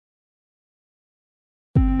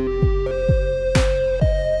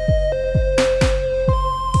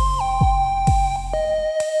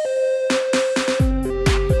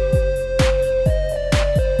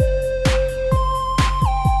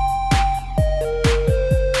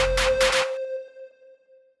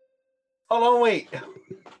Hold on, wait.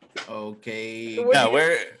 Okay.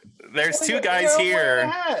 No, there's two guys here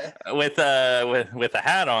with a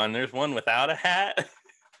hat on. There's one without a hat.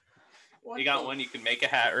 You got one you can make a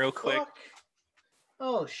hat real quick.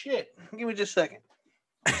 Oh shit. Give me just a second.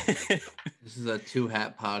 This is a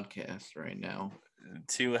 2-hat podcast right now.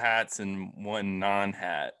 2 hats and 1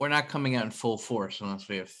 non-hat. We're not coming out in full force unless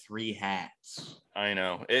we have 3 hats. I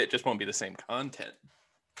know. It just won't be the same content.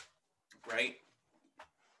 Right?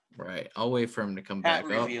 Right. I'll wait for him to come Hat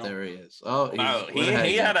back. reveal. Oh, there he is. Oh, Wow,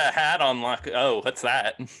 he had a hat on lock. Oh, what's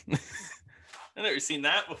that? I've never seen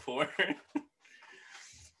that before.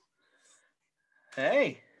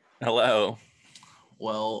 Hey. Hello.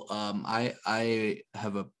 Well, I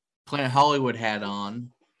have a Planet Hollywood hat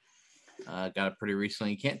on. Got it pretty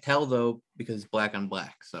recently. You can't tell though because it's black on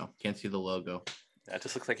black, so can't see the logo. That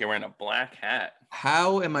just looks like you're wearing a black hat.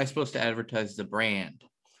 How am I supposed to advertise the brand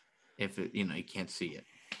if you can't see it?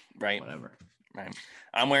 Right. Whatever. Right.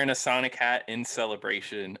 I'm wearing a Sonic hat in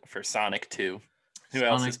celebration for Sonic 2. Who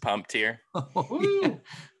else is pumped here? Oh, yeah.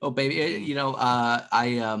 Oh baby,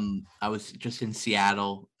 I was just in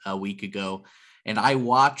Seattle a week ago, and I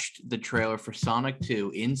watched the trailer for Sonic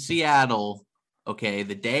 2 in Seattle. Okay,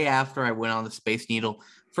 the day after I went on the Space Needle.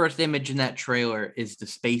 First image in that trailer is the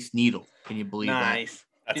Space Needle. Can you believe that? Nice.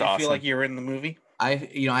 That's Did you awesome. feel like you were in the movie? I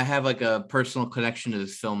have like a personal connection to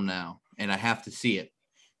this film now, and I have to see it.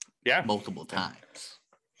 Yeah. Multiple times.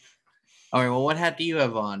 All right. Well, what hat do you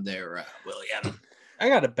have on there, William? I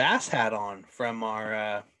got a Bass hat on from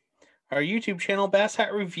our YouTube channel, Bass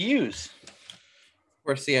Hat Reviews. Of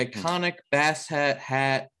course, the iconic Bass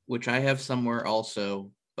hat, which I have somewhere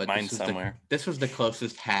also. But mine's somewhere. This was the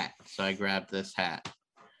closest hat, so I grabbed this hat.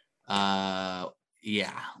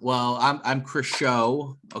 Yeah. Well, I'm Chris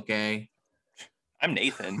Show. Okay. I'm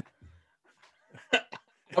Nathan.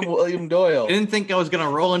 I'm William Doyle. I didn't think I was gonna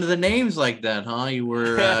roll into the names like that, huh? You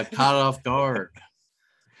were caught off guard.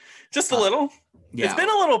 Just a little. Yeah. It's been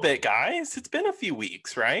a little bit, guys. It's been a few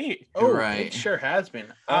weeks, right? Oh, right. It sure has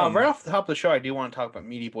been. Right off the top of the show, I do want to talk about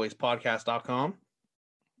MeatyBoysPodcast.com.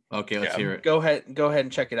 Okay, let's hear it. Go ahead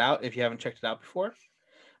and check it out if you haven't checked it out before.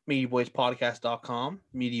 MeatyBoysPodcast.com,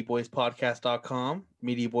 MeatyBoysPodcast.com,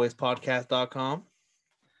 MeatyBoysPodcast.com.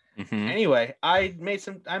 Mm-hmm. Anyway, I made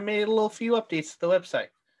a little few updates to the website.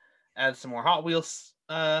 Added some more Hot Wheels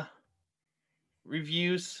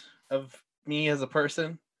reviews of me as a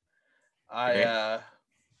person. I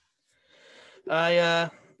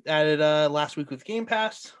added last week with Game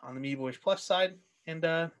Pass on the Meaty Boys Plus side, and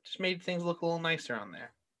just made things look a little nicer on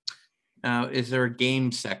there. Now, is there a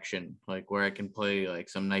game section like where I can play like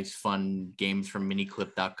some nice fun games from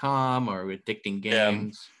miniclip.com or addicting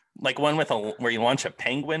games? Like one where you launch a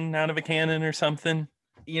penguin out of a cannon or something?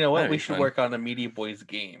 You know what? That'd We be should fun. work on a Meaty Boys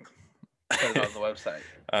game. Put it on the website.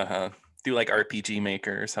 Uh-huh. Do like RPG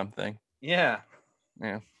Maker or something. Yeah.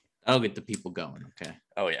 Yeah. I'll get the people going. Okay.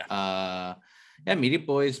 Oh, yeah. Yeah,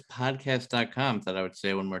 MeatyBoysPodcast.com. Thought I would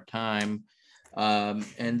say one more time.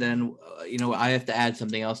 And then, I have to add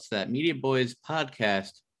something else to that.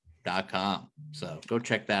 MeatyBoysPodcast.com. So go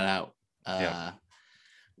check that out. Yeah.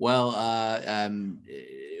 Well,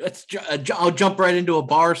 I'll jump right into a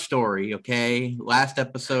bar story. Okay. Last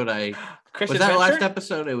episode, Chris was Adventure? that last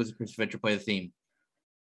episode? It was Chris Adventure play the theme.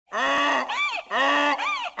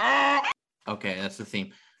 Okay, that's the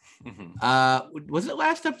theme. Mm-hmm. Was it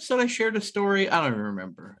last episode I shared a story? I don't even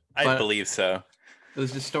remember. I believe so. It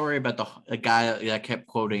was the story about the guy that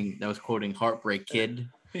was quoting Heartbreak Kid.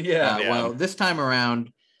 Yeah. Well, this time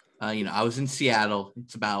around, I was in Seattle.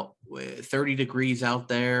 It's about 30 degrees out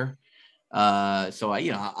there. So I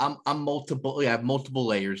have multiple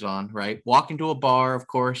layers on, right? Walk into a bar, of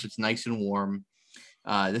course, it's nice and warm.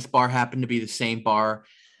 This bar happened to be the same bar.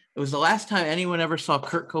 It was the last time anyone ever saw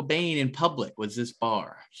Kurt Cobain in public was this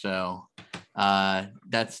bar. So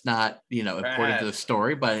that's not, according to the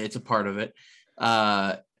story, but it's a part of it.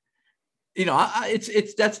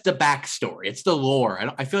 It's that's the backstory. It's the lore.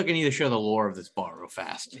 I feel like I need to show the lore of this bar real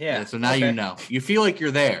fast. Yeah. So now you feel like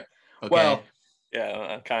you're there. Okay. Well,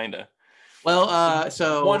 Yeah, kind of. Well,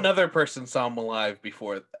 so one other person saw him alive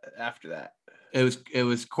after that. it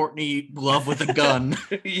was Courtney Love with a gun.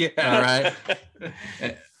 Yeah. All right.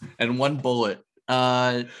 And one bullet.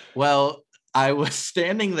 Well, I was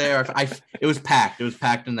standing there. It was packed. It was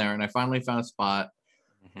packed in there, and I finally found a spot.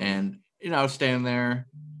 Mm-hmm. And I was standing there,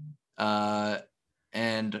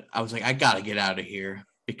 and I was like, I gotta get out of here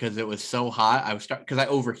because it was so hot. Because I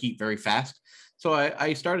overheat very fast. So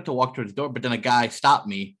I started to walk towards the door, but then a guy stopped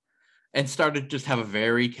me and started to just have a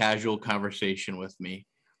very casual conversation with me,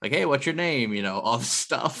 like, "Hey, what's your name?" All this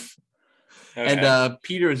stuff. Okay. And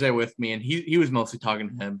Peter was there with me, and he was mostly talking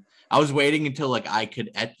to him. I was waiting until like I could,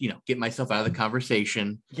 get myself out of the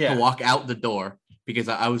conversation to walk out the door because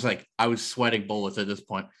I was sweating bullets at this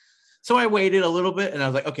point. So I waited a little bit and I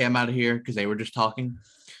was like, okay, I'm out of here because they were just talking.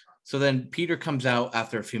 So then Peter comes out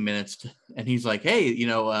after a few minutes and he's like, hey,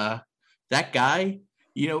 that guy,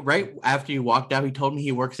 right after you walked out, he told me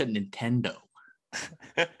he works at Nintendo.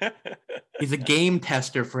 He's a game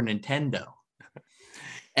tester for Nintendo.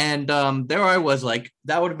 And there I was like,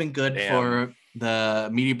 that would have been good for the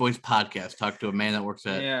Media Boys podcast. Talk to a man that works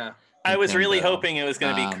at Nintendo. I was really hoping it was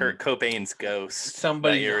going to be Kurt Cobain's ghost.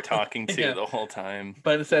 Somebody that you were talking to the whole time.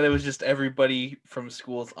 But instead it was just everybody from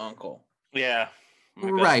school's uncle. Yeah.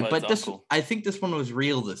 Right, but I think this one was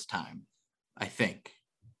real this time. I think.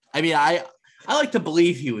 I mean, I like to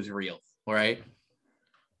believe he was real, right?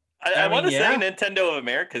 I want to say Nintendo of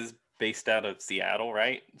America is based out of Seattle,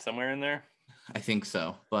 right? Somewhere in there. I think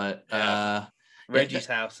so, but Reggie's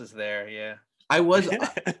house is there. Yeah, I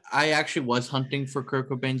actually was hunting for Kurt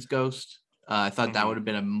Cobain's ghost. I thought that would have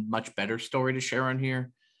been a much better story to share on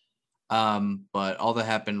here. But all that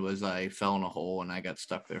happened was I fell in a hole and I got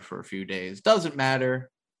stuck there for a few days. Doesn't matter.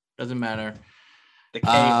 The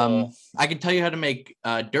K-hole. I can tell you how to make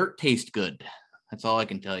dirt taste good. That's all I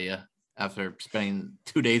can tell you after spending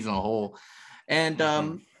 2 days in a hole. And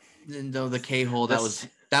the K-hole, that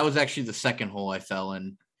was actually the second hole I fell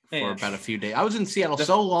in for about a few days. I was in Seattle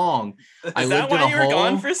so long. Is that why you were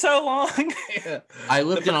gone for so long? I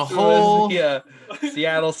lived in a hole.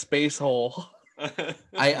 Seattle space hole.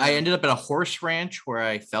 I ended up at a horse ranch where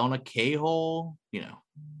I fell in a K-hole.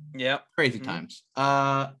 Crazy times.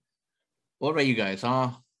 What about you guys?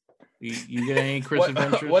 You get any Chris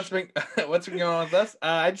adventures? What's been going on with us?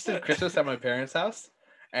 I just did Christmas at my parents' house,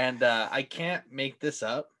 and I can't make this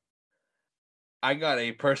up. I got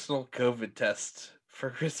a personal COVID test for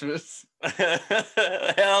Christmas.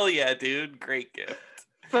 Hell yeah, dude! Great gift.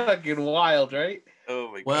 Fucking wild, right?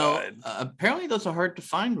 Oh my god. Well, apparently those are hard to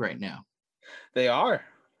find right now. They are.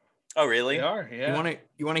 Oh really? They are. Yeah.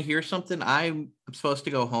 You want to hear something? I'm supposed to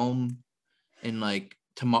go home in like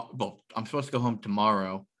tomorrow. Well, I'm supposed to go home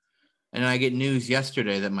tomorrow, and I get news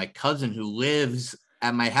yesterday that my cousin who lives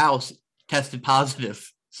at my house tested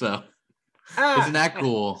positive. So isn't that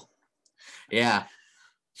cool? Yeah.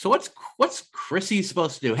 So what's Chrissy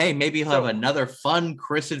supposed to do? Hey, maybe he'll have another fun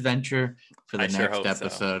Chris adventure for the next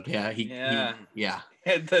episode. So. Yeah.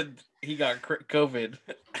 And then he got COVID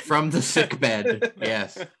from the sick bed.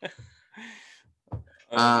 Yes.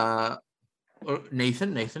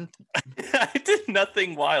 Nathan. I did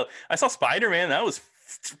nothing wild. I saw Spider-Man. That was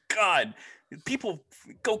God. People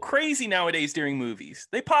go crazy nowadays during movies.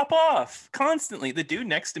 They pop off constantly. The dude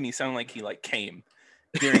next to me sounded like he came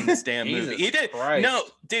during this damn movie. He did. Christ. No,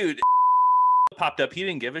 dude popped up. He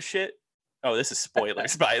didn't give a shit. Oh, this is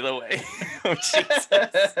spoilers, by the way. Oh, Jesus.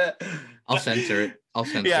 I'll censor it.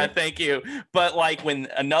 Yeah, thank you. But like when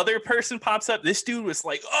another person pops up, this dude was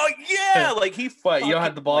like, "Oh yeah!" Like he. What, you don't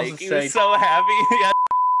have the balls to say? He was so happy. Yeah.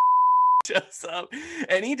 Shows up,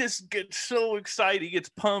 and he just gets so excited. He gets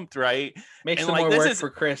pumped, right? Make some more work for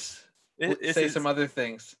Chris. Say some other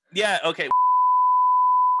things. Yeah. Okay.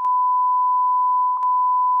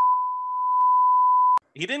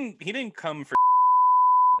 He didn't come for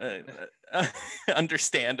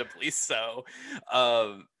understandably so,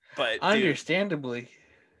 but understandably,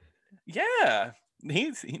 dude, yeah,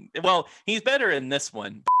 he's better in this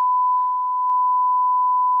one.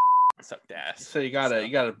 Sucked ass. So you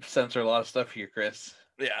gotta censor a lot of stuff here, Chris.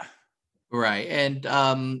 Yeah. Right. And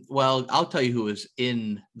well, I'll tell you who was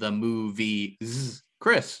in the movie.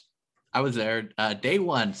 Chris. I was there day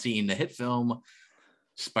one seeing the hit film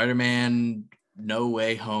Spider-Man No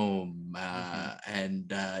Way Home.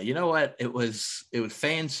 And you know what? It was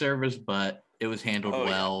fan service, but it was handled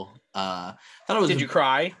well. Thought it was. Did you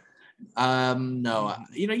cry? No.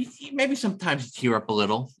 Maybe sometimes you tear up a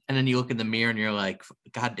little, and then you look in the mirror and you're like,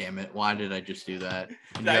 "God damn it! Why did I just do that?"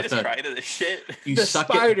 I just cry to this shit. The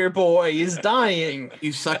Spider Boy is dying.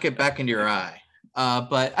 You suck it back into your eye.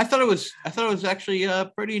 But I thought it was actually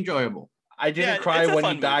pretty enjoyable. I didn't cry when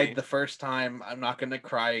he died the first time. I'm not going to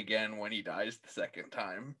cry again when he dies the second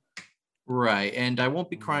time. Right, and I won't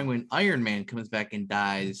be crying when Iron Man comes back and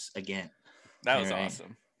dies again. That was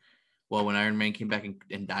awesome. Well, when Iron Man came back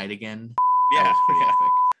and died again, yeah, that was pretty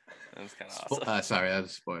epic. That was kind of awesome. Sorry, that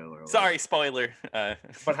was a spoiler alert. Sorry, spoiler.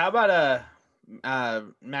 But how about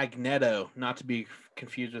Magneto? Not to be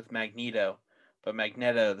confused with Magneto, but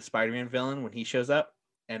Magneto, the Spider-Man villain, when he shows up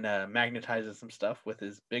and magnetizes some stuff with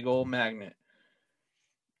his big old magnet.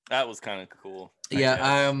 That was kind of cool.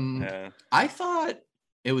 Yeah. I thought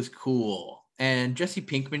it was cool. And Jesse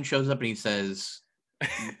Pinkman shows up and he says,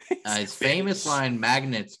 His famous line,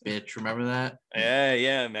 "Magnets, bitch." Remember that?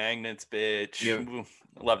 Yeah, Magnets, bitch. Yeah. Ooh,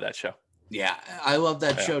 I love that show. Yeah, I love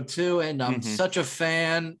that Yeah. show too, and I'm such a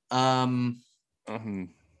fan.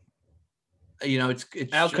 It's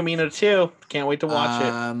El Camino too. Can't wait to watch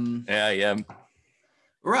it. Yeah.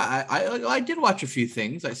 Right, I did watch a few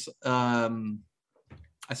things. I saw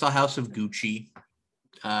House of Gucci.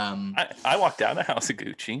 I walked out of House of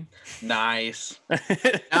Gucci. Nice.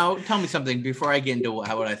 Now, tell me something before I get into what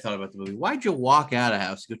I thought about the movie. Why'd you walk out of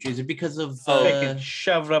House of Gucci? Is it because of They can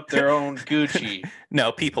shove up their own Gucci?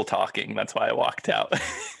 No, people talking. That's why I walked out.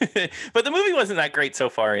 But the movie wasn't that great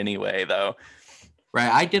so far anyway, though.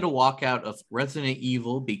 Right. I did a walkout of Resident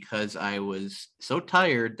Evil because I was so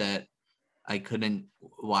tired that I couldn't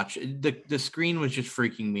watch. The screen was just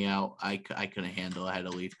freaking me out. I couldn't handle it. I had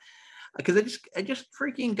to leave. Because I just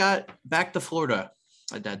freaking got back to Florida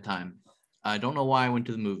at that time. I don't know why I went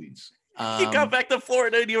to the movies. You got back to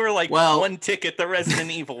Florida and you were like, one ticket to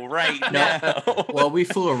Resident Evil right now. Well, we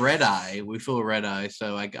flew a red eye.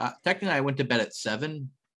 So I went to bed at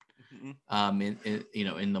 7 in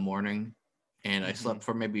the morning, and I slept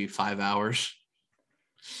for maybe 5 hours.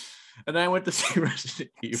 And then I went to see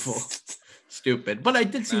Resident Evil. Stupid. But I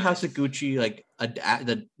did see House of Gucci like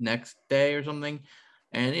the next day or something.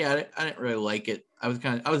 And yeah, I didn't really like it. I was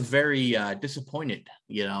very disappointed.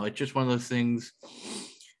 It's just one of those things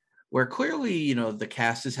where clearly, the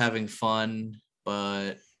cast is having fun,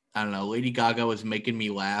 but I don't know. Lady Gaga was making me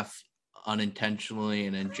laugh unintentionally,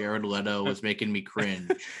 and then Jared Leto was making me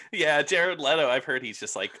cringe. Yeah, Jared Leto. I've heard he's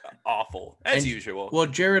just like awful as usual. Well,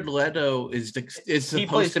 Jared Leto is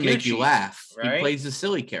supposed to make you laugh. Right? He plays the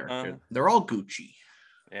silly character. They're all Gucci.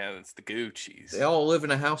 Yeah, it's the Guccis. They all live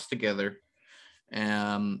in a house together.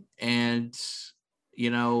 And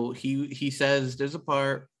he says there's a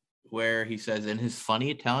part where he says in his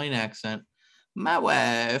funny Italian accent, my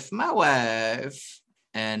wife,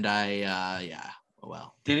 and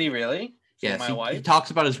did he really? Yes, my wife? He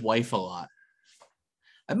talks about his wife a lot.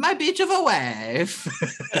 My bitch of a wife.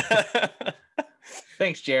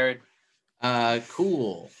 Thanks, Jared.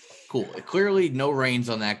 Cool. Clearly no reins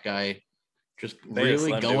on that guy, just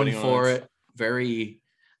really going for it. Very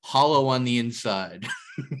hollow on the inside.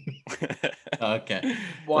 Okay.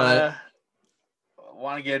 Want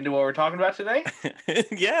to get into what we're talking about today?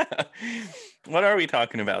 Yeah. What are we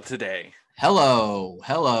talking about today? Hello.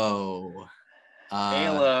 Halo.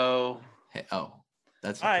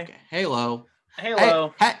 That's hi. Okay. Halo.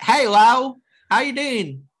 Halo. Hey, Halo. How you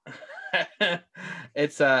doing?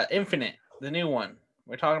 It's Infinite, the new one.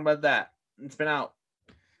 We're talking about that. It's been out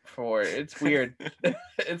it's weird.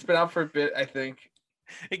 It's been out for a bit, I think.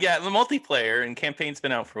 Yeah, the multiplayer and campaign's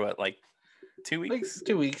been out for what, like 2 weeks? Like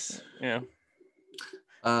 2 weeks. Yeah.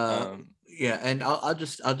 Yeah, and I'll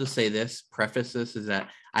just say this, preface this, is that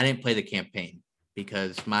I didn't play the campaign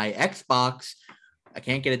because my Xbox, I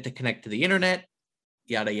can't get it to connect to the internet,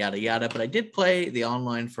 yada yada yada. But I did play the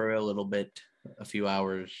online for a little bit, a few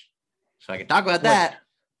hours, so I can talk about that.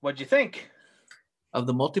 What'd you think of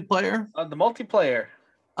the multiplayer?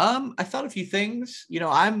 I thought a few things.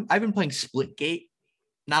 I've been playing Splitgate.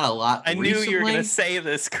 Not a lot. I knew you were going to say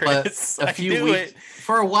this, Chris. A few weeks.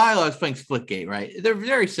 For a while, I was playing Splitgate, right? They're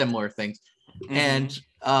very similar things. And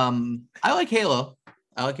I like Halo.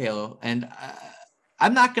 And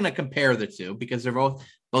I'm not going to compare the two because they're both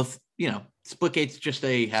Splitgate's just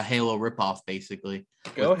a Halo ripoff, basically.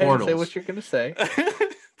 Go ahead and say what you're going to say.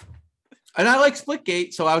 And I like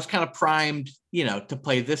Splitgate, so I was kind of primed, to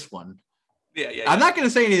play this one. Yeah. I'm not going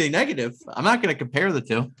to say anything negative. I'm not going to compare the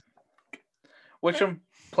two. Which one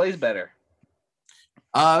plays better?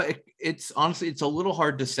 It's honestly, it's a little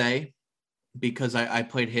hard to say because I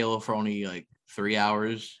played Halo for only like 3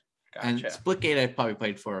 hours. Gotcha. And Splitgate I probably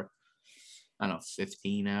played for,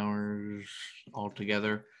 15 hours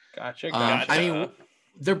altogether. Gotcha. I mean,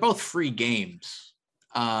 they're both free games.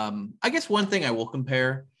 I guess one thing I will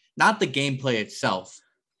compare, not the gameplay itself,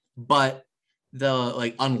 but the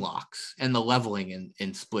like unlocks and the leveling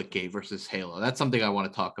in Splitgate versus Halo. That's something I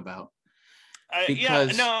want to talk about.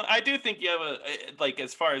 I do think you have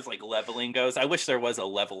as far as like leveling goes, I wish there was a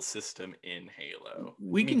level system in Halo.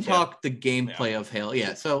 We can talk the gameplay of Halo.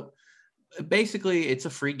 Yeah. So basically it's a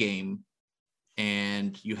free game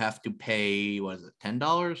and you have to pay,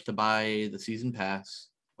 $10 to buy the season pass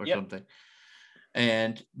or something.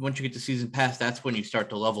 And once you get the season pass, that's when you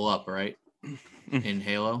start to level up, right? In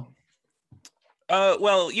Halo.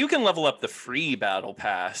 Well, you can level up the free battle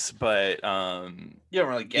pass, but you don't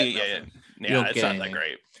really get nothing. Yeah, it's not that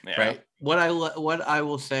great. Yeah. Right. What I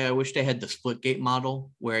will say, I wish they had the Splitgate model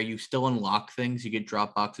where you still unlock things. You get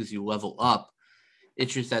drop boxes, you level up,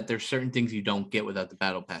 It's just that there's certain things you don't get without the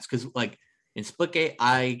battle pass. Because like in Splitgate,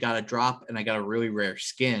 I got a drop and I got a really rare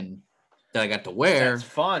skin that I got to wear. That's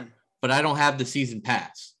fun. But I don't have the season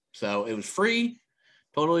pass. So it was free,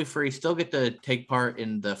 totally free. Still get to take part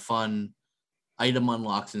in the fun item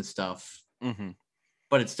unlocks and stuff. Mm-hmm.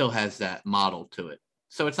 But it still has that model to it.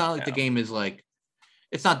 So it's not like the game is like,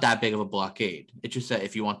 it's not that big of a blockade. It's just that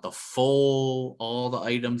if you want the full, all the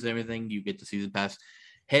items and everything, you get the season pass.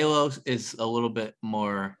 Halo is a little bit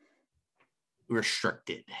more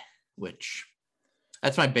restricted, which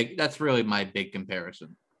that's really my big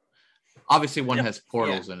comparison. Obviously, one has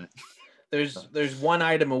portals in it. There's one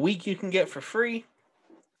item a week you can get for free,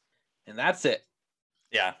 and that's it.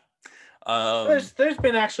 Yeah. There's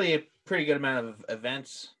been actually a pretty good amount of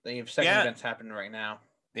events. They have second events happening right now.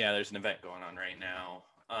 Yeah, there's an event going on right now.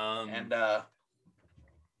 And that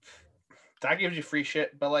gives you free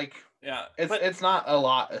shit, but like it's not a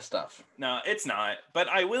lot of stuff. No, it's not. But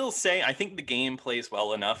I will say I think the game plays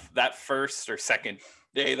well enough. That first or second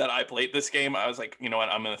day that I played this game, I was like, you know what,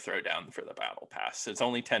 I'm gonna throw down for the battle pass. It's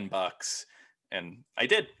only $10. And I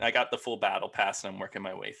did. I got the full battle pass and I'm working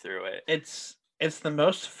my way through it. It's the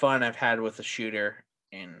most fun I've had with a shooter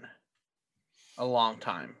in a long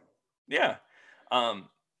time. Yeah.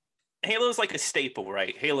 Halo's like a staple,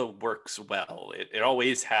 right? Halo works well. It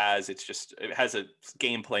always has. It has a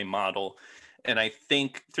gameplay model. And I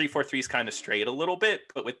think 343 is kind of strayed a little bit,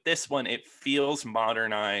 but with this one, it feels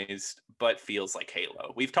modernized, but feels like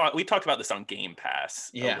Halo. We talked about this on Game Pass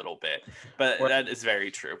a little bit, but that is very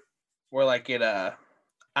true. Where like it, I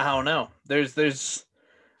don't know. There's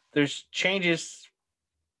changes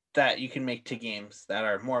that you can make to games that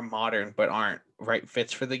are more modern, but aren't right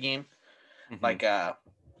fits for the game. Mm-hmm. Like, I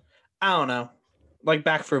don't know, like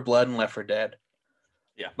Back 4 Blood and Left 4 Dead.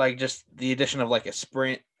 Yeah. Like just the addition of like a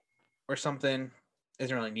sprint or something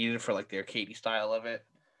isn't really needed for like the arcadey style of it.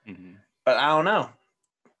 Mm-hmm. But I don't know.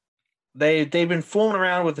 They've been fooling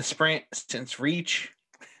around with the sprint since Reach,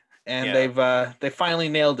 and they finally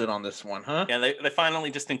nailed it on this one, huh? Yeah, they finally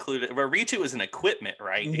just included. Where Reach was an equipment,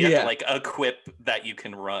 right? You have to like equip that you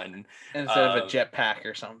can run instead of a jetpack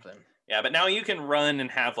or something. Yeah, but now you can run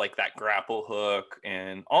and have like that grapple hook,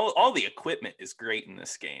 and all the equipment is great in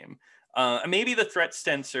this game. Maybe the threat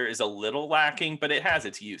sensor is a little lacking, but it has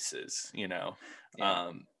its uses, you know.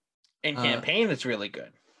 Yeah. In campaign, it's really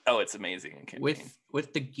good. Oh, it's amazing in campaign.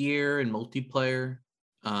 With the gear and multiplayer,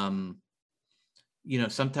 you know,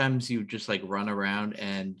 sometimes you just like run around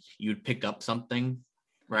and you'd pick up something,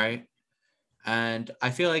 right? And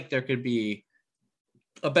I feel like there could be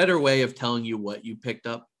a better way of telling you what you picked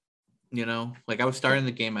up. You know, like I was starting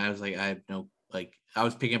the game, I was like, I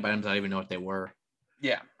was picking up items I didn't even know what they were.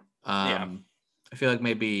 Yeah. I feel like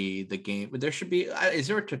maybe the game, but there should be. Is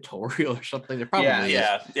there a tutorial or something? There probably is.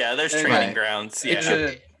 Yeah. There's training grounds.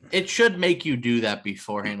 Yeah. It should make you do that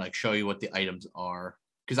beforehand, like show you what the items are.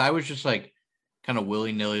 Because I was just like kind of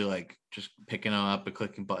willy nilly, like just picking them up and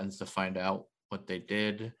clicking buttons to find out what they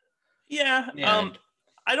did. Yeah.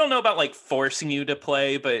 I don't know about like forcing you to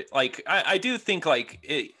play, but like I do think like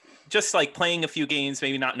it. Just like playing a few games,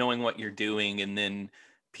 maybe not knowing what you're doing, and then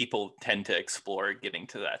people tend to explore getting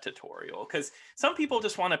to that tutorial. Because some people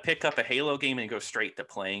just want to pick up a Halo game and go straight to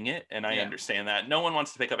playing it, and I understand that. No one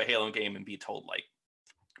wants to pick up a Halo game and be told like,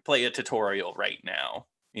 play a tutorial right now.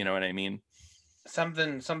 You know what I mean?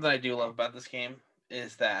 Something I do love about this game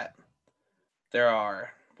is that there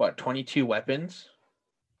are 22 weapons.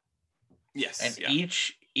 Yes, and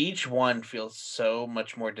each one feels so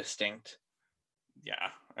much more distinct.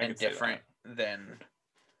 Yeah. And different than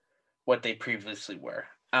what they previously were.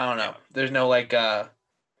 I don't know. Yeah. There's no like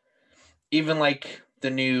even like the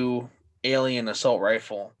new alien assault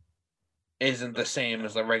rifle isn't the same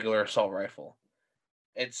as the regular assault rifle.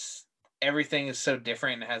 Everything is so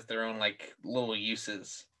different and has their own like little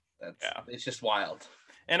uses. It's just wild.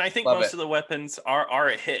 And I think most of the weapons are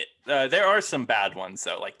a hit. There are some bad ones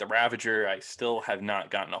though, like the Ravager. I still have not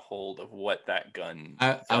gotten a hold of what that gun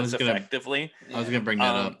does effectively. I was gonna bring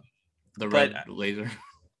that up. The red laser.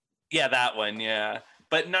 Yeah, that one. Yeah,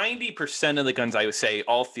 but 90% of the guns I would say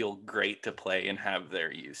all feel great to play and have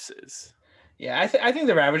their uses. Yeah, I think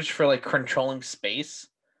the Ravager for like controlling space.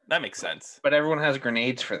 That makes sense. But everyone has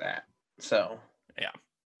grenades for that, so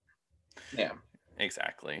yeah,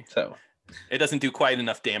 exactly. So. It doesn't do quite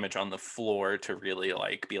enough damage on the floor to really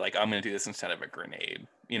like be like, I'm going to do this instead of a grenade,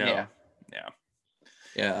 you know?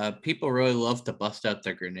 Yeah. People really love to bust out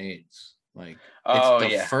their grenades. Like,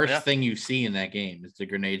 it's the first thing you see in that game is the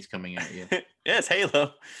grenades coming at you. Yeah, it's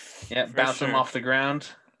Halo. Yeah, bouncing them off the ground.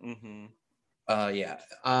 Mm-hmm.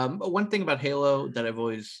 One thing about Halo that I've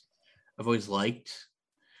always liked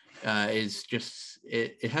is just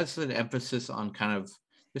it has an emphasis on kind of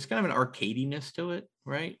there's kind of an arcadiness to it,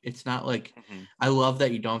 right? It's not like Mhm. I love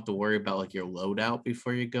that you don't have to worry about like your loadout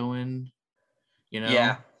before you go in. You know,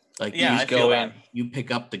 Yeah. like Yeah, You I just feel go that. in. you pick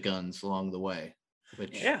up the guns along the way,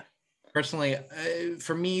 which Yeah. personally,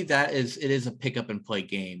 for me, it is a pick up and play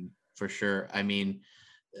game for sure. I mean,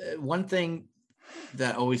 one thing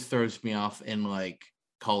that always throws me off in like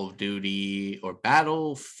Call of Duty or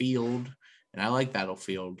Battlefield, and I like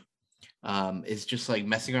Battlefield, is just like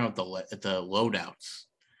messing around with the loadouts,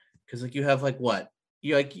 because like you have like what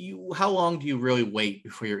you how long do you really wait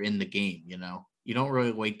before you're in the game? You know, you don't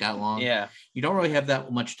really wait that long. Yeah. You don't really have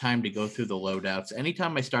that much time to go through the loadouts.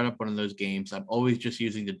 Anytime I start up one of those games, I'm always just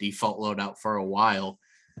using the default loadout for a while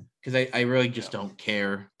because I really just don't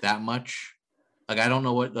care that much. Like I don't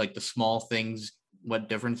know what like the small things, what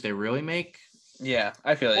difference they really make. Yeah.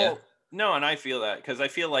 I feel Well, you. no, and I feel that because I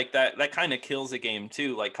feel like that kind of kills a game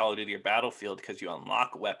too, like Call of Duty or Battlefield, because you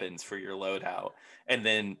unlock weapons for your loadout, and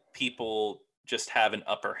then people just have an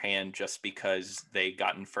upper hand just because they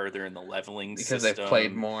gotten further in the leveling Because system. they've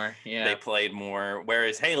played more. Yeah. They played more,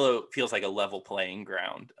 whereas Halo feels like a level playing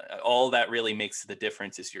ground. All that really makes the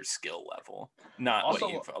difference is your skill level, not Also-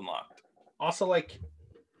 what you've unlocked. Also, like,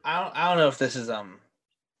 I don't know if this is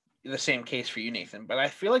the same case for you, Nathan, but I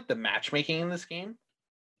feel like the matchmaking in this game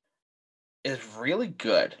is really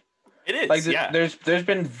good. It is, Like, yeah. there's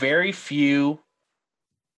been very few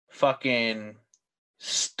fucking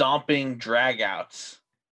stomping dragouts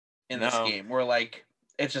in this No. game where like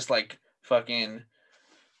it's just like fucking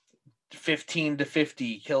 15 to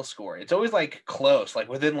 50 kill score. It's always like close, like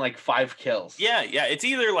within like 5 kills. Yeah, it's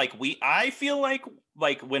either like I feel like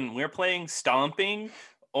when we're playing stomping,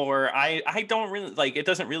 or I don't really like it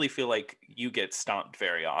doesn't really feel like you get stomped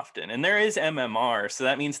very often. And there is MMR, so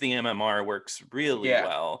that means the MMR works really Yeah,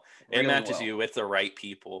 well. It really matches well. you with the right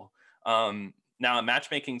people. Now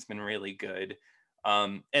matchmaking's been really good.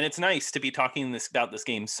 And it's nice to be talking about this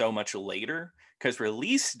game so much later, because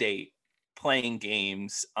release date playing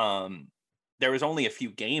games, there was only a few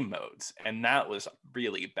game modes, and that was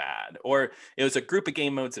really bad. Or it was a group of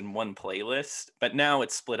game modes in one playlist, but now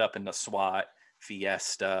it's split up into SWAT,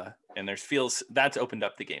 Fiesta, and that's opened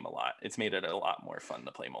up the game a lot. It's made it a lot more fun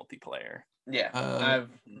to play multiplayer. Yeah,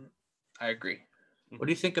 I agree. What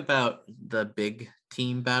do you think about the big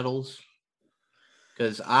team battles?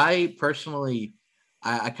 Because I personally,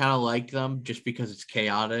 I kind of like them just because it's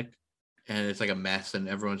chaotic and it's like a mess and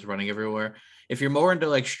everyone's running everywhere. If you're more into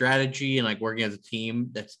like strategy and like working as a team,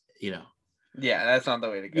 that's Yeah, that's not the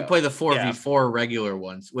way to go. you play the 4v4 regular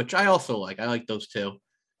ones, which I also like. I like those too.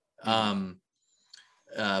 But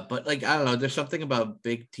like I don't know, there's something about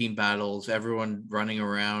big team battles, everyone running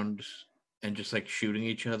around and just like shooting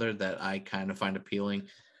each other that I kind of find appealing.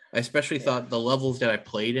 I especially thought the levels that I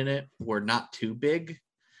played in it were not too big.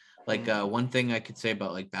 Like one thing I could say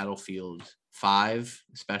about like Battlefield 5,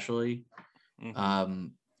 especially,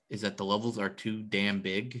 is that the levels are too damn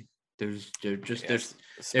big.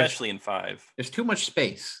 Especially in 5. There's too much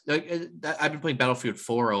space. Like I've been playing Battlefield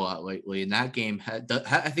 4 a lot lately, and that game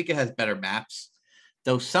I think it has better maps.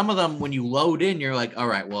 Though some of them, when you load in, you're like, all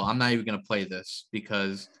right, well, I'm not even gonna play this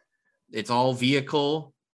because it's all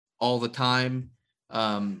vehicle all the time,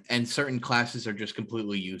 and certain classes are just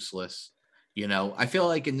completely useless. You know, I feel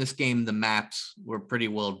like in this game the maps were pretty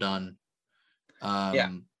well done.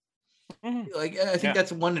 Like I think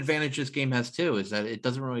that's one advantage this game has too, is that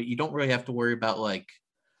you don't really have to worry about like,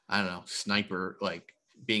 I don't know, sniper, like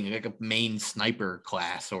being like a main sniper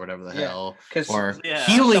class or whatever the hell, or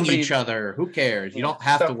healing each other. Who cares? You don't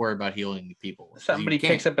have to worry about healing people. Somebody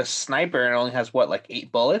picks up a sniper and only has what, like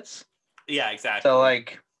 8 bullets? Yeah, exactly. So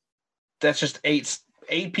like that's just eight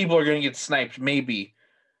people are gonna get sniped maybe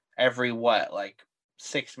every like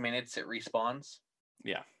 6 minutes it respawns.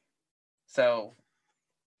 Yeah. So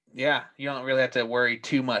yeah, you don't really have to worry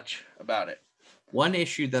too much about it. One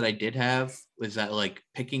issue that I did have was that like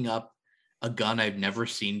picking up a gun I've never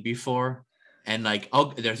seen before, and like,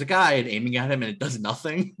 oh, there's a guy and aiming at him and it does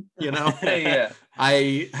nothing. You know? Yeah.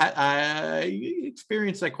 I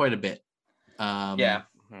experienced that quite a bit. But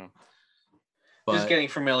just getting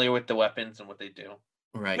familiar with the weapons and what they do.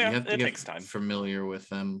 Right, you have to get familiar with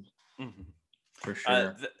them. For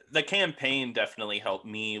sure. The campaign definitely helped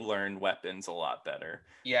me learn weapons a lot better.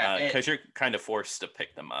 Yeah, because you're kind of forced to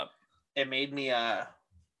pick them up. It made me I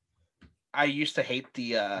used to hate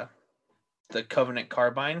the Covenant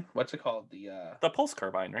carbine. What's it called? The pulse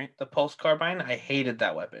carbine, right? The pulse carbine. I hated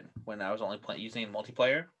that weapon when I was only using it in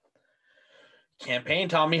multiplayer. Campaign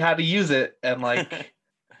taught me how to use it, and like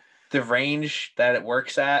the range that it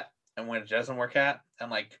works at and when it doesn't work at, and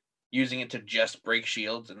like using it to just break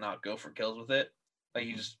shields and not go for kills with it. Like Mm-hmm.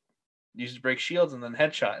 you just use to break shields and then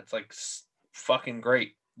headshot. It's like fucking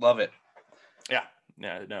great. Love it. Yeah,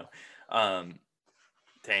 no.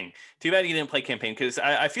 Dang. Too bad you didn't play campaign, because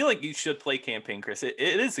I feel like you should play campaign, Chris. It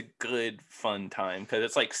is a good, fun time because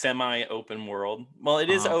it's like semi-open world. Well, it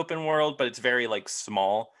is open world, but it's very like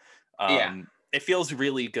small. Yeah. It feels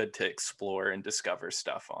really good to explore and discover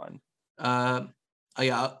stuff on.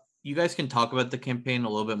 Yeah, you guys can talk about the campaign a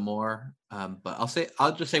little bit more, but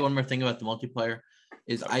I'll just say one more thing about the multiplayer.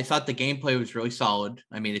 Is I thought the gameplay was really solid.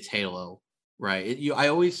 I mean, it's Halo, right? I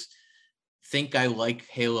always think I like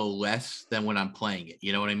Halo less than when I'm playing it.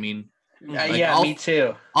 You know what I mean? Mm-hmm. Yeah, me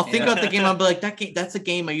too. I'll think about the game. I'll be like, that's a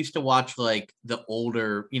game I used to watch, like the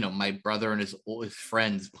older, my brother and his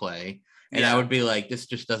friends play, and I would be like, this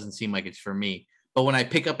just doesn't seem like it's for me. But when I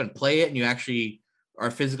pick up and play it, and you actually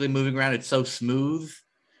are physically moving around, it's so smooth,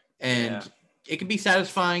 and it can be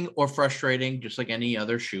satisfying or frustrating, just like any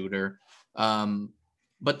other shooter.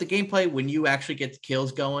 But the gameplay, when you actually get the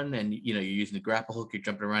kills going, and you're using the grapple hook, you're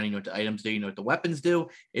jumping around, you know what the items do, you know what the weapons do,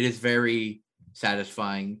 it is very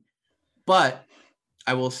satisfying. But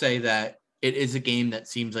I will say that it is a game that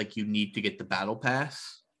seems like you need to get the battle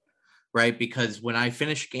pass, right? Because when I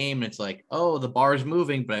finish a game, it's like, oh, the bar is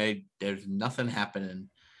moving, but there's nothing happening.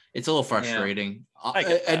 It's a little frustrating.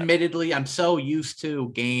 Yeah, admittedly, I'm so used to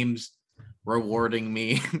games rewarding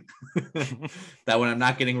me that when I'm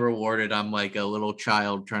not getting rewarded, I'm like a little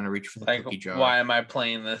child trying to reach for the cookie jar. Why am I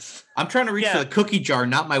playing this? I'm trying to reach for the cookie jar,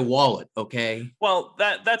 not my wallet. Okay. Well,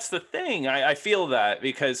 that's the thing. I feel that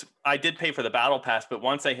because I did pay for the battle pass, but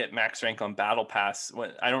once I hit max rank on battle pass,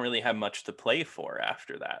 I don't really have much to play for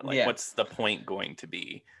after that. Like, what's the point going to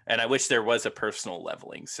be? And I wish there was a personal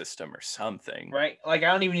leveling system or something. Right. Like,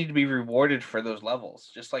 I don't even need to be rewarded for those levels.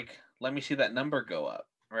 Just like, let me see that number go up.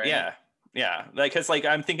 Right. Yeah. Yeah. Like, cause like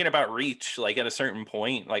I'm thinking about Reach, like at a certain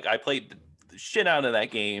point, like I played the shit out of that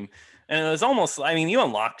game. And it was almost, I mean, you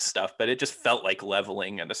unlocked stuff, but it just felt like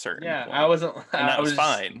leveling at a certain point. I wasn't, and that was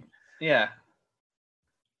fine. Yeah.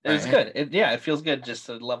 It was good. It feels good just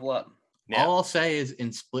to level up. Yeah. All I'll say is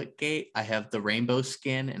in Splitgate, I have the rainbow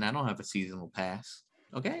skin and I don't have a seasonal pass.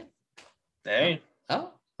 Okay. Hey.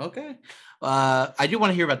 Oh, okay. I do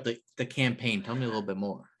want to hear about the campaign. Tell me a little bit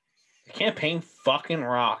more. The campaign fucking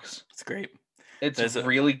rocks. It's great. It's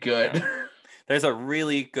really good. Yeah. There's a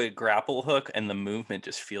really good grapple hook, and the movement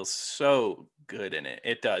just feels so good in it.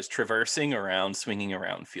 It does. Traversing around, swinging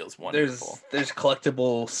around feels wonderful. There's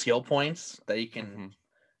collectible skill points that you can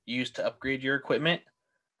use to upgrade your equipment.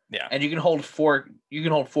 Yeah. And you can hold four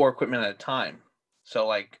equipment at a time. So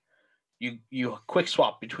like you quick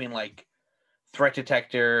swap between like threat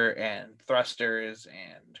detector and thrusters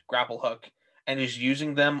and grapple hook, and just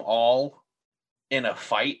using them all in a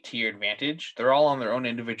fight to your advantage. They're all on their own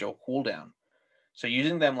individual cooldown. So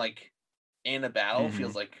using them like in a battle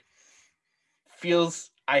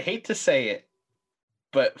feels, I hate to say it,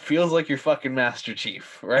 but feels like you're fucking Master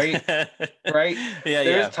Chief, right? Right? Yeah,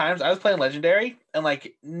 There's times I was playing Legendary and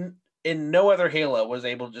like in no other Halo was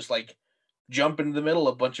able to just like jump into the middle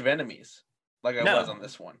of a bunch of enemies like I was on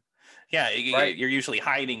this one. Yeah, you're usually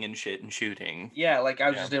hiding and shit and shooting. Yeah, like I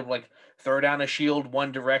was just able to like throw down a shield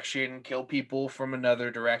one direction, kill people from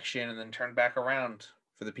another direction, and then turn back around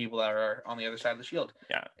for the people that are on the other side of the shield.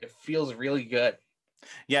 Yeah. It feels really good.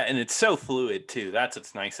 Yeah, and it's so fluid too. That's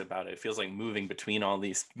what's nice about it. It feels like moving between all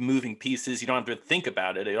these moving pieces. You don't have to think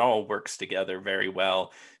about it. It all works together very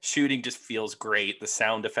well. Shooting just feels great. The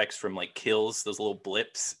sound effects from like kills, those little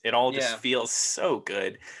blips, it all just feels so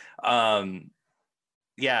good.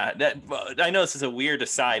 Yeah, I know this is a weird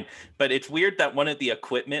aside, but it's weird that one of the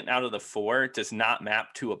equipment out of the 4 does not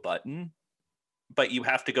map to a button, but you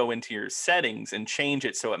have to go into your settings and change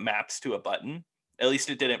it so it maps to a button. At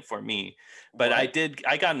least it didn't for me, but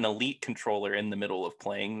I got an Elite controller in the middle of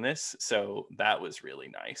playing this, so that was really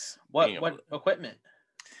nice. What equipment?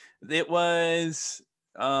 It was,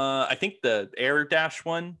 I think the Air Dash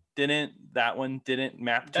one didn't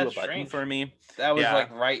map to a button for me. That was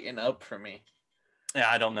like right and up for me. Yeah,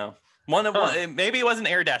 I don't know. Maybe it wasn't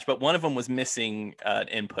Air Dash, but one of them was missing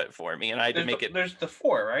input for me, and I had to make it. There's the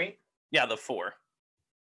 4, right? Yeah, the 4.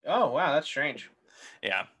 Oh wow, that's strange.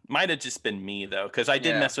 Yeah, might have just been me though, because I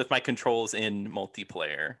did mess with my controls in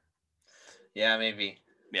multiplayer. Yeah, maybe.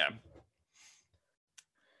 Yeah.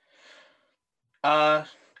 I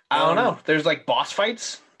don't know. There's like boss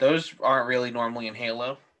fights. Those aren't really normally in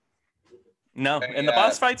Halo. No, and the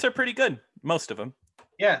boss fights are pretty good. Most of them.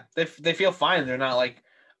 Yeah, they feel fine. They're not like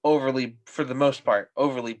overly, for the most part,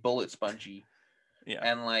 overly bullet spongy. Yeah.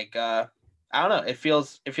 And like I don't know, it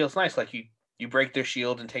feels nice. Like you You break their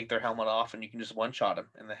shield and take their helmet off, and you can just one-shot them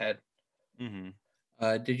in the head.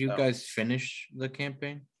 Did you So- guys finish the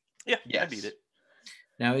campaign? Yeah, I Yes. beat it.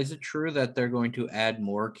 Now, is it true that they're going to add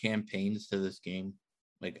more campaigns to this game?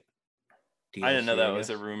 Like, I didn't know DLC, that was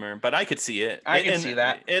a guess? rumor, but I could see it. I could And see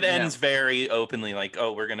that. It Yeah. ends very openly, like,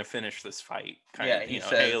 "Oh, we're gonna finish this fight," kind Yeah, of, he you know,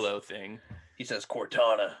 says- Halo thing. He says,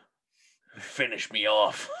 "Cortana, finish me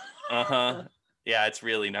off." Uh huh. Yeah, it's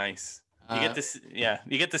really nice. You get to see,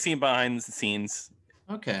 you get to see behind the scenes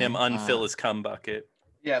Okay. him unfill his cum bucket.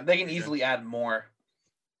 Yeah, they can easily add more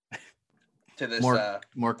to this.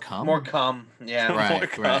 more cum. More cum. Yeah, Right,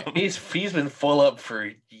 More right. cum. he's been full up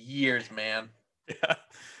for years, man. Yeah.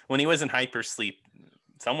 When he was in hypersleep,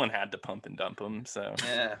 someone had to pump and dump him. So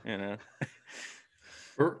Yeah. you know.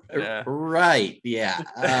 Right. Yeah.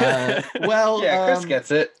 Well, Yeah, Chris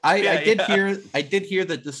gets it. I did hear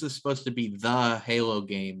that this is supposed to be the Halo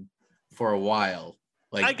game for a while.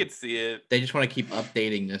 Like, I could see it. they just want to keep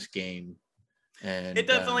updating this game, and It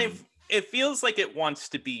definitely it feels like it wants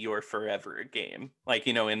to be your forever game. Like,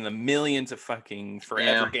 you know, in the millions of fucking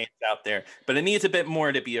forever Yeah. games out there, but it needs a bit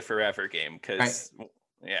more to be a forever game because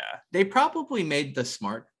yeah. they probably made the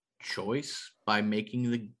smart choice by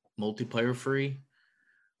making the multiplayer free.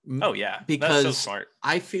 Oh yeah. That's so Because smart.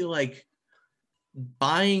 I feel like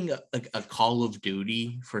buying a Call of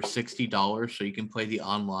Duty for $60 so you can play the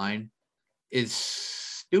online is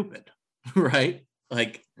stupid, right?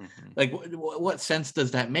 Like, what sense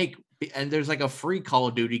does that make? And there's like a free Call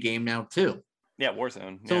of Duty game now too. Yeah,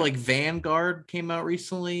 Warzone. So yeah. like Vanguard came out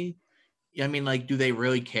recently. I mean, like, do they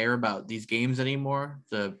really care about these games anymore?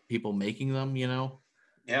 The people making them, you know?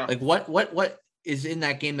 Yeah. Like, what is in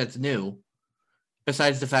that game that's new?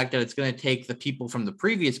 Besides the fact that it's going to take the people from the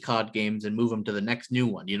previous COD games and move them to the next new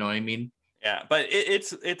one. You know what I mean? Yeah, but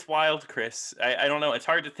it's wild, Chris. I don't know. It's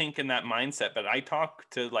hard to think in that mindset, but I talk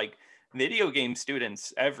to like video game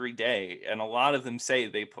students every day, and a lot of them say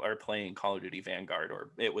they are playing Call of Duty Vanguard,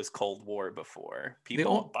 or it was Cold War before.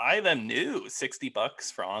 People buy them new,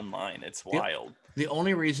 $60 for online. It's wild. The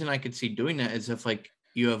only reason I could see doing that is if like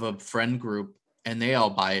you have a friend group and they all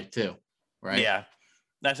buy it too, right? Yeah,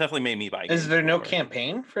 that's definitely made me buy. Is there no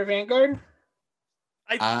campaign for Vanguard?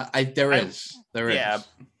 There is. Yeah,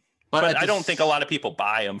 but I don't think a lot of people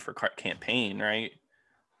buy them for campaign, right?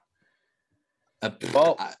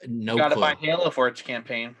 Well, no gotta clue. buy Halo for its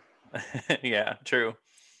campaign, Yeah, true.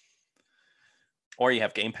 Or you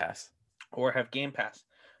have Game Pass. or have Game Pass.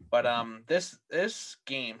 But this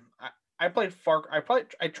game, I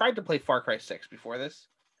tried to play Far Cry 6 before this,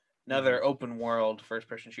 another open world first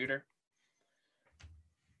person shooter.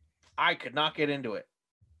 I could not get into it.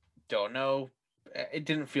 Don't know. It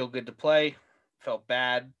didn't feel good to play. Felt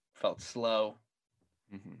bad. Felt slow.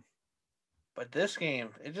 But this game,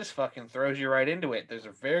 it just fucking throws you right into it. There's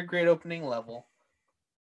a very great opening level.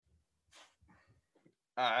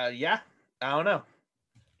 Yeah, I don't know.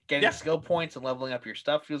 Getting skill points and leveling up your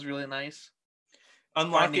stuff feels really nice.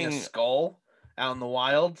 Finding a skull out in the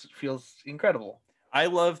wild feels incredible. I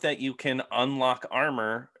love that you can unlock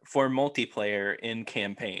armor for multiplayer in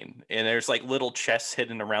campaign, and there's like little chests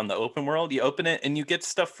hidden around the open world. You open it and you get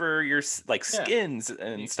stuff for your like skins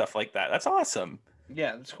and stuff like that. That's awesome.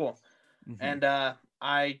 Yeah, that's cool. And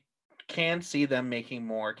I can see them making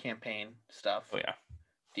more campaign stuff. Oh yeah,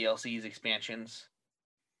 DLCs, expansions.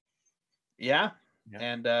 Yeah.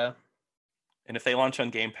 And if they launch on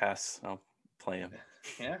Game Pass, I'll play them.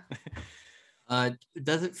 Yeah.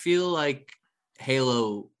 Does it feel like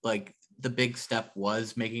Halo, like the big step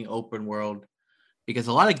was making open world? Because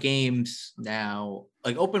a lot of games now,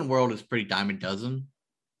 like open world is pretty dime a dozen,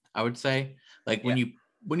 I would say. Like when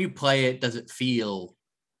you play it, does it feel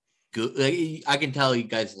good? Like, I can tell you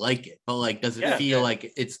guys like it, but like, does it feel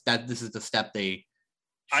like it's that this is the step they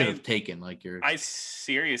should have taken? Like I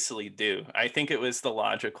seriously do. I think it was the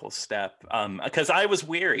logical step. Because I was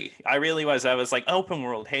weary. I really was. I was like, open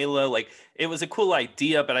world Halo, like it was a cool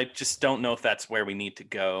idea, but I just don't know if that's where we need to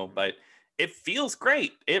go. But it feels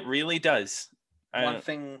great. It really does. One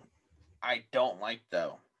thing I don't like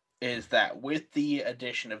though is that with the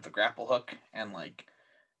addition of the grapple hook and like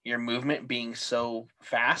your movement being so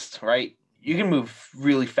fast, right? You can move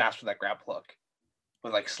really fast with that grapple hook,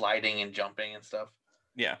 with like sliding and jumping and stuff.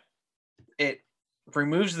 Yeah. It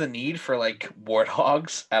removes the need for like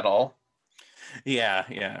warthogs at all.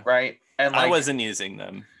 Yeah. Right? And like, I wasn't using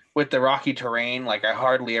them. With the rocky terrain, like I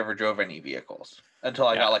hardly ever drove any vehicles until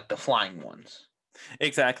I got like the flying ones.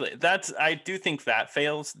 Exactly. I do think that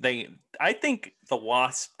fails. I think the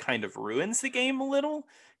Wasp kind of ruins the game a little,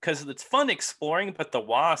 because it's fun exploring, but the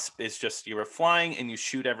Wasp is just you were flying and you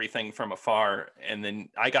shoot everything from afar, and then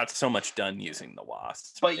I got so much done using the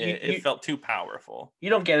Wasp. But it felt too powerful. You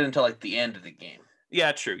don't get it until like the end of the game.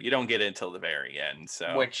 Yeah, true. You don't get it until the very end.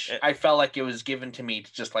 So I felt like it was given to me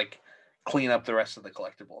to just like clean up the rest of the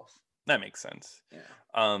collectibles. That makes sense.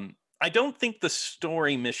 Yeah. I don't think the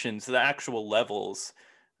story missions, the actual levels,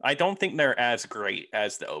 I don't think they're as great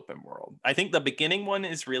as the open world. I think the beginning one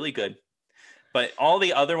is really good, but all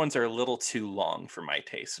the other ones are a little too long for my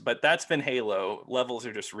taste. But that's been Halo. Levels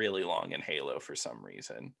are just really long in Halo for some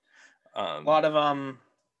reason. A lot of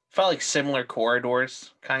felt like similar corridors,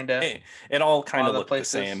 kind of. It all kind of looked the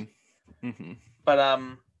same. Mm-hmm. But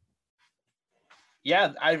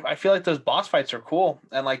yeah, I feel like those boss fights are cool,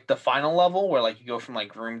 and like the final level where like you go from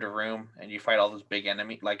like room to room and you fight all those big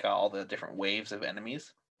enemies, like all the different waves of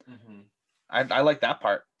enemies. Mm-hmm. I like that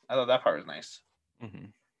part. I thought that part was nice. Mm-hmm.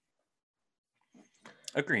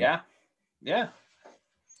 Agreed. Yeah.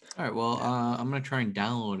 All right. Well, I'm gonna try and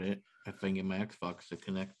download it if I can get my Xbox to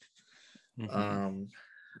connect. Mm-hmm.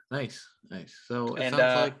 Nice. So it And,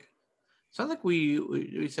 sounds like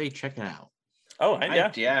we say check it out. Oh,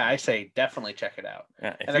 I say definitely check it out.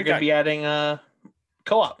 Yeah, and they're gonna be adding a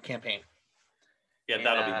co-op campaign. Yeah,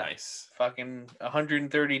 that'll be nice. Fucking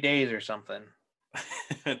 130 days or something.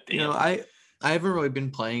 You know, I haven't really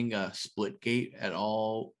been playing Splitgate at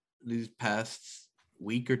all these past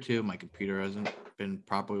week or two. My computer hasn't been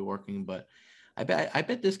properly working, but I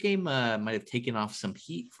bet this game might have taken off some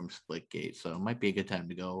heat from Splitgate, so it might be a good time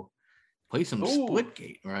to go play some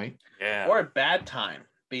Splitgate, right? Yeah. Or a bad time,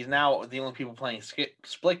 because now the only people playing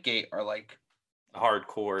Splitgate are like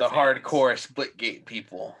hardcore Splitgate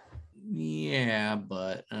people. Yeah,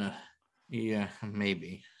 but yeah,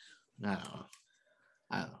 maybe. I don't know.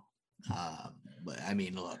 But I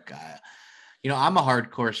mean, look, I'm a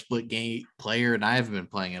hardcore Splitgate player, and I haven't been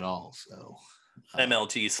playing at all. So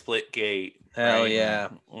MLG Splitgate. Hell right? yeah.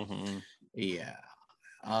 Mm-hmm. Yeah.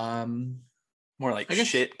 More like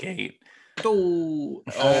Shitgate.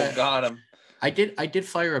 Got him. I did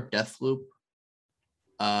fire up Deathloop.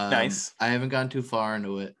 Nice. I haven't gone too far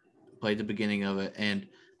into it. Played the beginning of it, and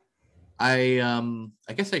I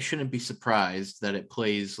guess I shouldn't be surprised that it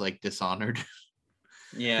plays like Dishonored.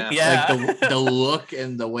 Yeah. Like the look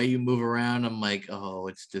and the way you move around, I'm like, oh,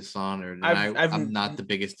 it's Dishonored. And I'm not the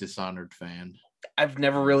biggest Dishonored fan. I've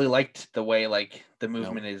never really liked the way like the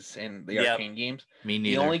movement is in the arcane games. Me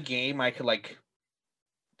neither. The only game I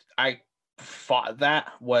fought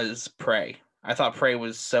that was Prey. I thought Prey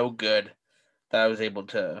was so good that I was able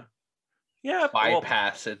to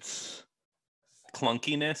bypass its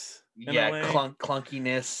clunkiness.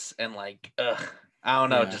 Clunkiness and like I don't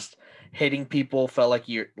know, just hitting people felt like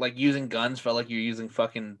you're like using guns felt like you're using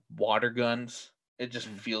fucking water guns. It just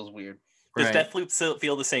feels weird. Does Deathloop still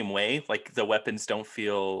feel the same way? Like the weapons don't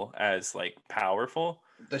feel as like powerful?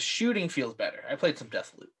 The shooting feels better. I played some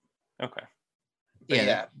Deathloop. Okay.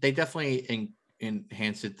 Yeah, they definitely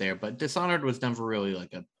enhanced it there, but Dishonored was never really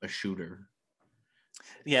like a shooter.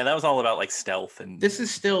 Yeah, that was all about like stealth, and this is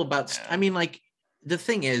still about. I mean, like the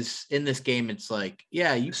thing is, in this game, it's like,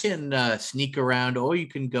 yeah, you can sneak around, or you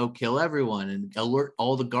can go kill everyone and alert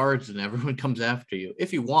all the guards, and everyone comes after you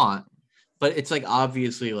if you want. But it's like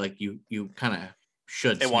obviously, like you kind of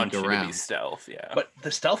should sneak want around. You to be stealth, yeah. But the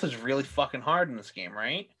stealth is really fucking hard in this game,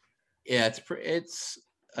 right? Yeah, it's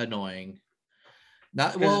annoying.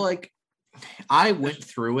 Not well, like I went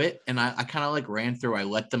through it and I kind of like ran through. I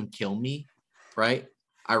let them kill me, right?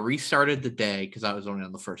 I restarted the day because I was only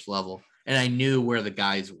on the first level, and I knew where the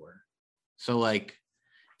guys were. So like,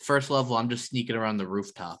 first level, I'm just sneaking around the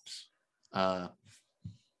rooftops. Got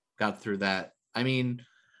through that. I mean,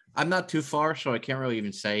 I'm not too far, so I can't really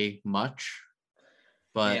even say much.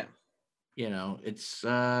 But it's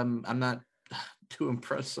I'm not too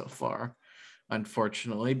impressed so far,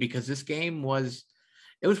 unfortunately, because this game was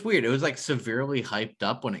weird. It was like severely hyped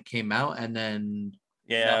up when it came out, and then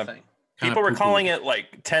nothing. People were calling it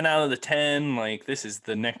like 10 out of the 10. Like this is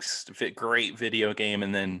the next great video game,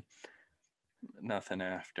 and then nothing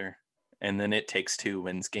after. And then It Takes Two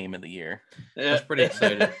wins Game of the Year. I was pretty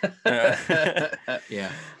excited.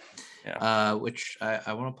 Yeah. Which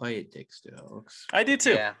I want to play It Takes Two. I do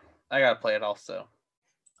too. Yeah, I gotta play it also.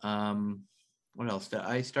 What else?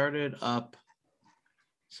 I started up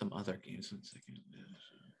some other games. 1 second.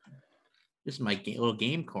 This is my little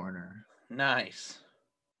game corner. Nice.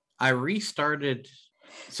 I restarted.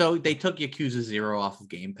 So they took Yakuza 0 off of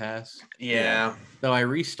Game Pass. Yeah. So I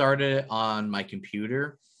restarted it on my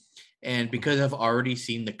computer, and because I've already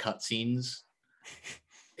seen the cutscenes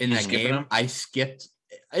in that game, I skipped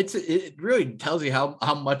it really tells you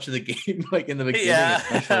how much of the game, like in the beginning, Yeah.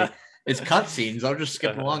 especially, it's cutscenes. I'll just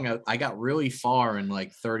skip along. I got really far in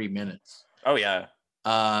like 30 minutes. Oh yeah.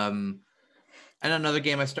 And another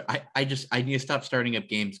game I need to stop starting up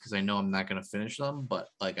games because I know I'm not gonna finish them. But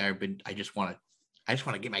like I just want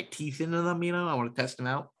to get my teeth into them. You know, I want to test them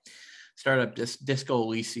out. Start up Disco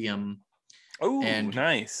Elysium. Oh, And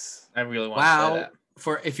nice. I really want to play that.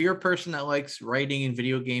 For if you're a person that likes writing in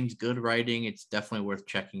video games, good writing, it's definitely worth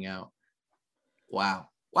checking out. Wow.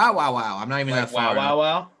 I'm not even Like, that far.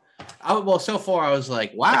 wow. Well, so far I was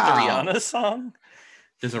like, wow. Like the Rihanna song?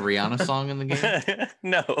 There's a Rihanna song in the game?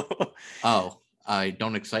 No. Oh,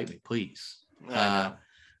 don't excite me, please.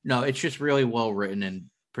 No, it's just really well written and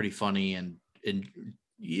pretty funny, and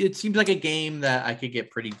it seems like a game that I could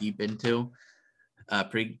get pretty deep into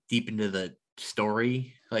the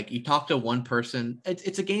story. Like you talk to one person,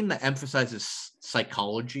 it's a game that emphasizes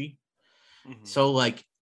psychology. Mhm. So like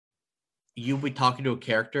you'll be talking to a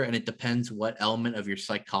character and it depends what element of your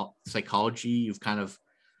psychology you've kind of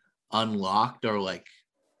unlocked or like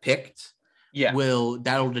picked. Yeah.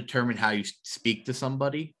 That'll determine how you speak to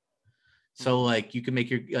somebody. So like you can make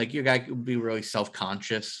your guy could be really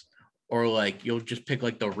self-conscious, or like you'll just pick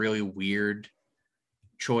like the really weird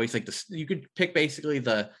choice. Like you could pick basically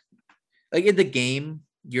like in the game,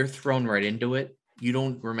 you're thrown right into it. You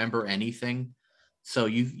don't remember anything. So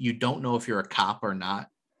you don't know if you're a cop or not.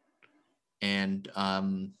 And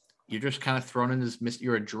you're just kind of thrown in this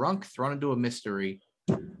you're a drunk thrown into a mystery,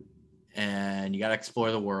 and you got to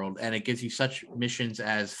explore the world. And it gives you such missions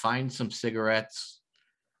as find some cigarettes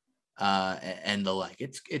and the like.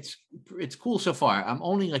 It's cool so far. I'm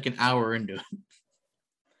only like an hour into it.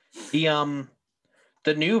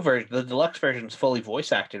 The new version, the deluxe version, is fully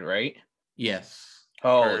voice acted, right? Yes.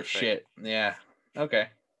 Oh Perfect. shit! Yeah. Okay.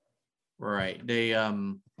 Right. They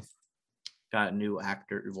got new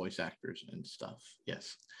voice actors and stuff.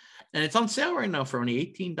 Yes. And it's on sale right now for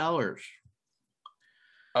only $18.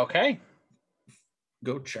 Okay.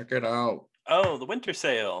 Go check it out. Oh, the winter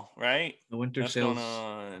sale, right? The winter That's sale's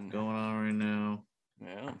going on right now.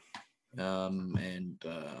 Yeah. I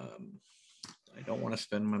don't want to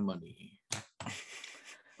spend my money.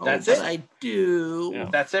 That's but it? I do. Yeah.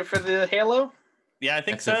 That's it for the Halo? Yeah, I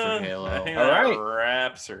think That's it so. for Halo. I think All that right.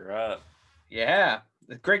 wraps her up. Yeah.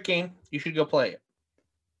 A great game. You should go play it.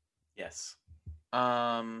 Yes.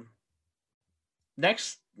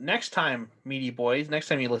 Next time, Meaty Boys, next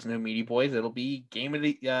time you listen to Meaty Boys, it'll be game of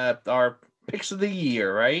the our picks of the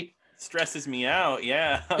year, right? Stresses me out.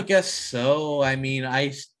 Yeah. I guess so. I mean,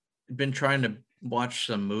 I've been trying to watch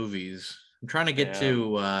some movies. I'm trying to get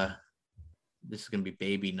to this is gonna be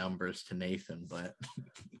baby numbers to Nathan, but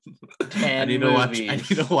 10 I need movies.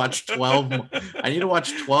 to watch 12. I need to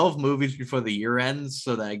watch 12 movies before the year ends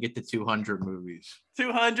so that I get to 200 movies.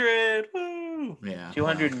 200. Woo. Yeah.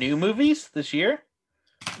 200 new movies this year?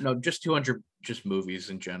 No, just 200 just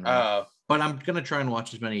movies in general. Oh. But I'm gonna try and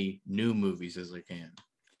watch as many new movies as I can.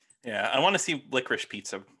 Yeah, I want to see Licorice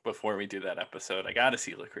Pizza before we do that episode. I got to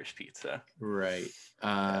see Licorice Pizza. Right.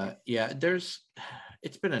 Yeah,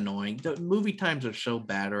 it's been annoying. The movie times are so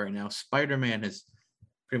bad right now. Spider-Man has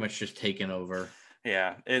pretty much just taken over.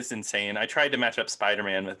 Yeah, it's insane. I tried to match up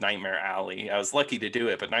Spider-Man with Nightmare Alley. I was lucky to do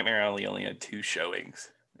it, but Nightmare Alley only had 2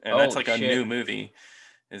 showings. And that's like a new movie.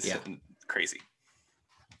 It's crazy.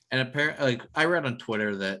 And apparently, like I read on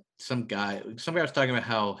Twitter that some guy was talking about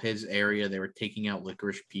how his area they were taking out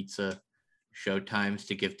Licorice Pizza showtimes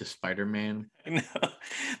to give to Spider-Man. I know.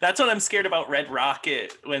 That's what I'm scared about Red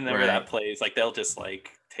Rocket whenever that Right. plays. Like they'll just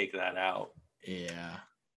like take that out. Yeah.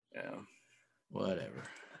 Yeah. Whatever.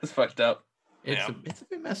 It's fucked up. It's a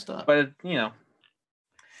bit messed up. But,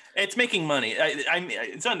 It's making money. I mean,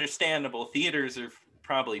 it's understandable. Theaters are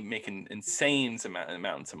probably making insane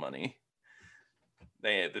amounts of money.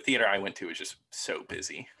 The theater I went to was just so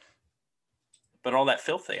busy. But all that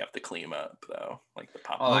filth they have to clean up, though, like the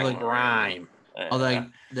all popcorn, the grime. All that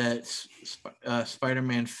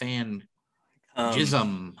Spider-Man fan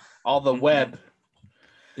jism. All the web.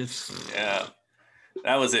 Yeah,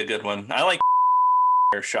 that was a good one. I like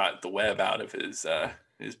shot the web out of his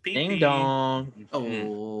pee-pee. Ding dong.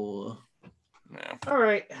 Oh. Yeah. All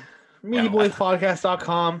right.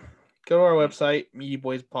 MeatyBoysPodcast.com. Go to our website,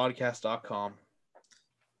 MeatyBoysPodcast.com.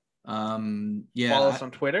 Yeah. Follow us on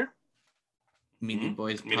Twitter.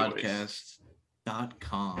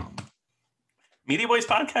 MeatyBoysPodcast.com.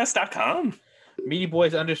 MeatyBoysPodcast.com.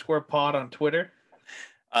 MeatyBoys_pod on Twitter.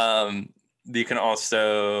 You can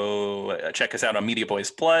also check us out on Media Boys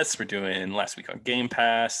Plus. We're doing Last Week on Game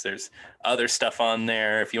Pass. There's other stuff on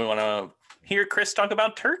there. If you want to hear Chris talk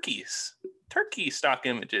about turkey stock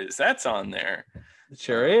images, that's on there. It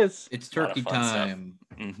sure is. It's A lot of turkey fun stuff. time.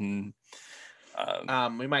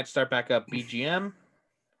 Mm-hmm. We might start back up BGM.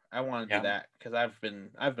 I want to do that because I've been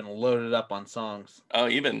loaded up on songs.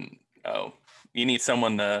 You need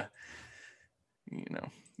someone to, you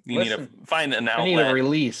need to find an outlet. I need a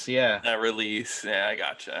release, yeah. A release, yeah, I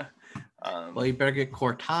gotcha. Well, you better get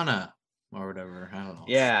Cortana or whatever. I don't know.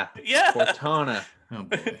 Yeah, Cortana. Oh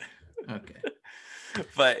boy. Okay.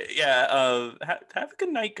 But yeah, have a good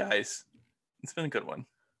night, guys. It's been a good one.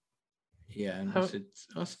 Yeah, unless it's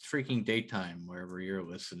freaking daytime wherever you're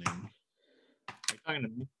listening. Are you talking to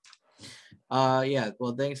me? Yeah.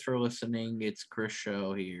 Well, thanks for listening. It's Chris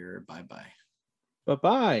Show here. Bye-bye.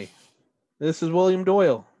 Bye-bye. This is William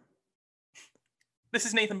Doyle. This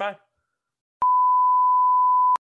is Nathan. Bye.